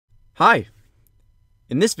Hi!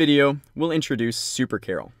 In this video, we'll introduce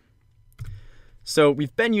SuperKarel. So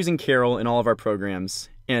we've been using Karel in all of our programs,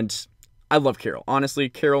 and I love Karel. Honestly,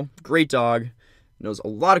 Karel, great dog, knows a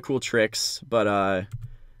lot of cool tricks, but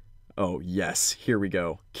oh yes, here we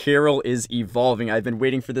go. Karel is evolving. I've been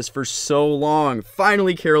waiting for this for so long.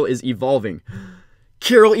 Finally, Karel is evolving.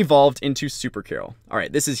 Karel evolved into SuperKarel.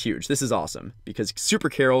 Alright, this is huge. This is awesome, because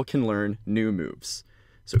SuperKarel can learn new moves.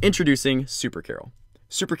 So introducing SuperKarel.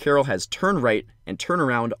 SuperKarel has turnRight and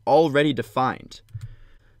turnaround already defined.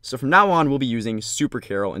 So from now on, we'll be using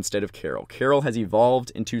SuperKarel instead of Karel. Karel has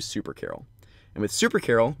evolved into SuperKarel. And with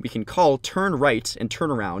SuperKarel, we can call turnRight and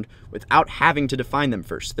turnaround without having to define them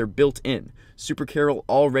first. They're built in. SuperKarel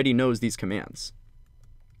already knows these commands.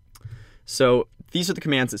 So these are the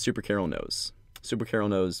commands that SuperKarel knows. SuperKarel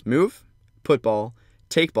knows move, put ball,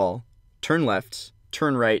 take ball, turn left,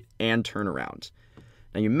 turn right, and turn around.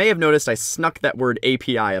 Now you may have noticed I snuck that word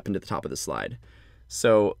API up into the top of the slide.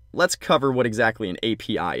 So let's cover what exactly an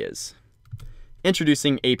API is.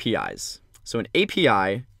 Introducing APIs. So an API,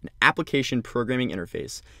 an application programming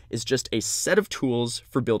interface, is just a set of tools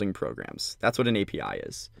for building programs. That's what an API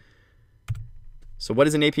is. So what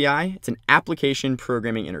is an API? It's an application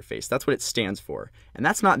programming interface. That's what it stands for. And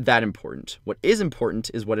that's not that important. What is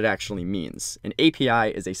important is what it actually means. An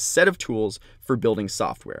API is a set of tools for building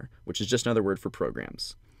software, which is just another word for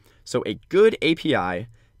programs. So a good API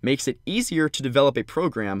makes it easier to develop a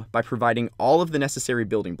program by providing all of the necessary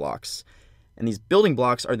building blocks. And these building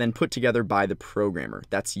blocks are then put together by the programmer.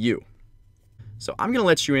 That's you. So I'm going to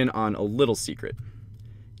let you in on a little secret.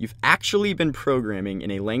 You've actually been programming in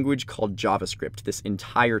a language called JavaScript this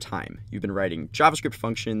entire time. You've been writing JavaScript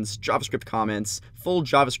functions, JavaScript comments, full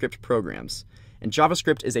JavaScript programs. And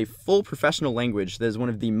JavaScript is a full professional language that is one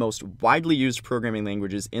of the most widely used programming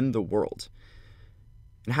languages in the world.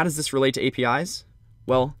 And how does this relate to APIs?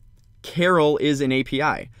 Well, Karel is an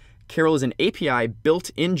API. Karel is an API built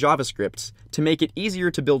in JavaScript to make it easier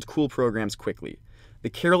to build cool programs quickly. The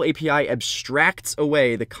Karel API abstracts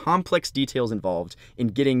away the complex details involved in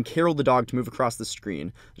getting Karel the dog to move across the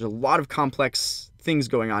screen. There's a lot of complex things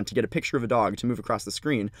going on to get a picture of a dog to move across the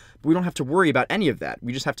screen, but we don't have to worry about any of that.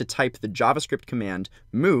 We just have to type the JavaScript command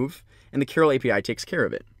move, and the Karel API takes care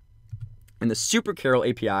of it. And the SuperKarel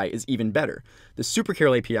API is even better. The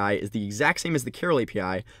SuperKarel API is the exact same as the Karel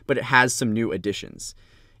API, but it has some new additions.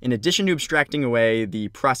 In addition to abstracting away the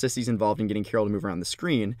processes involved in getting Karel to move around the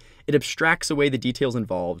screen, it abstracts away the details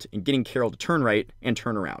involved in getting Karel to turn right and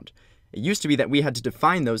turn around. It used to be that we had to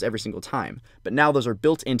define those every single time, but now those are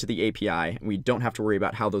built into the API, and we don't have to worry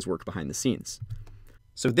about how those work behind the scenes.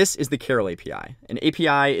 So this is the Karel API. An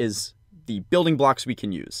API is the building blocks we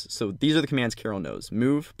can use. So these are the commands Karel knows: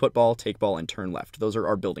 move, put ball, take ball, and turn left. Those are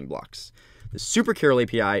our building blocks. The SuperKarel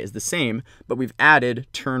API is the same, but we've added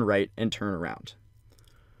turn right and turn around.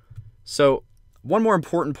 So one more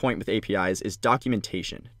important point with APIs is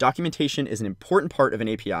documentation. Documentation is an important part of an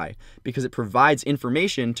API because it provides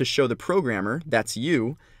information to show the programmer, that's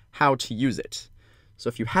you, how to use it. So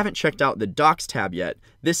if you haven't checked out the Docs tab yet,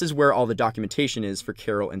 this is where all the documentation is for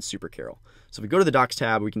Karel and SuperKarel. So if we go to the Docs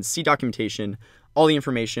tab, we can see documentation, all the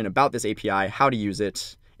information about this API, how to use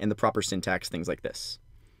it, and the proper syntax, things like this.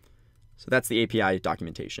 So that's the API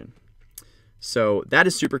documentation. So that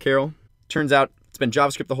is SuperKarel. Turns out it's been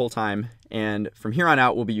JavaScript the whole time, and from here on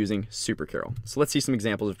out, we'll be using SuperKarel. So let's see some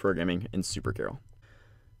examples of programming in SuperKarel.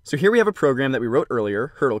 So here we have a program that we wrote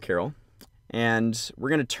earlier, hurdleKarel, and we're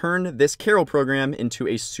going to turn this Karel program into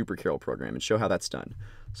a SuperKarel program and show how that's done.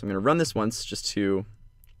 So I'm going to run this once just to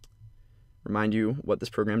remind you what this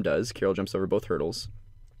program does. Karel jumps over both hurdles.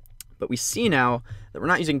 But we see now that we're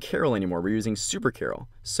not using Karel anymore, we're using SuperKarel.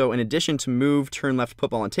 So in addition to move, turn left, put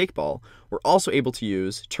ball, and take ball, we're also able to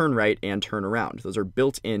use turn right and turn around. Those are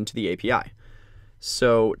built into the API.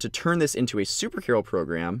 So to turn this into a SuperKarel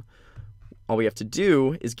program, all we have to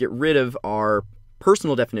do is get rid of our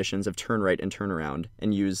personal definitions of turn right and turn around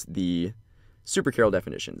and use the SuperKarel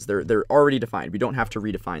definitions. They're already defined. We don't have to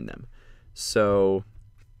redefine them. So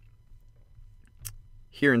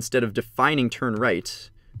here, instead of defining turn right,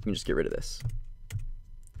 we can just get rid of this.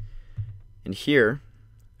 And here,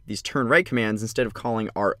 these turn right commands, instead of calling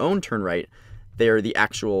our own turn right, they are the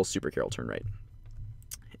actual SuperKarel turn right.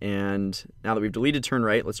 And now that we've deleted turn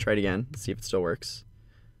right, let's try it again, see if it still works.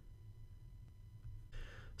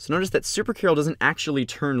 So notice that SuperKarel doesn't actually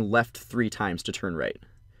turn left 3 times to turn right.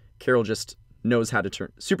 SuperKarel just knows how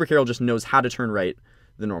to turn right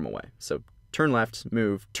the normal way. So turn left,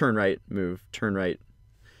 move, turn right, move, turn right.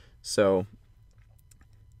 So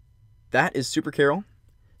that is SuperKarel.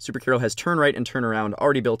 SuperKarel has turn right and turn around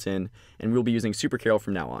already built in, and we'll be using SuperKarel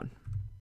from now on.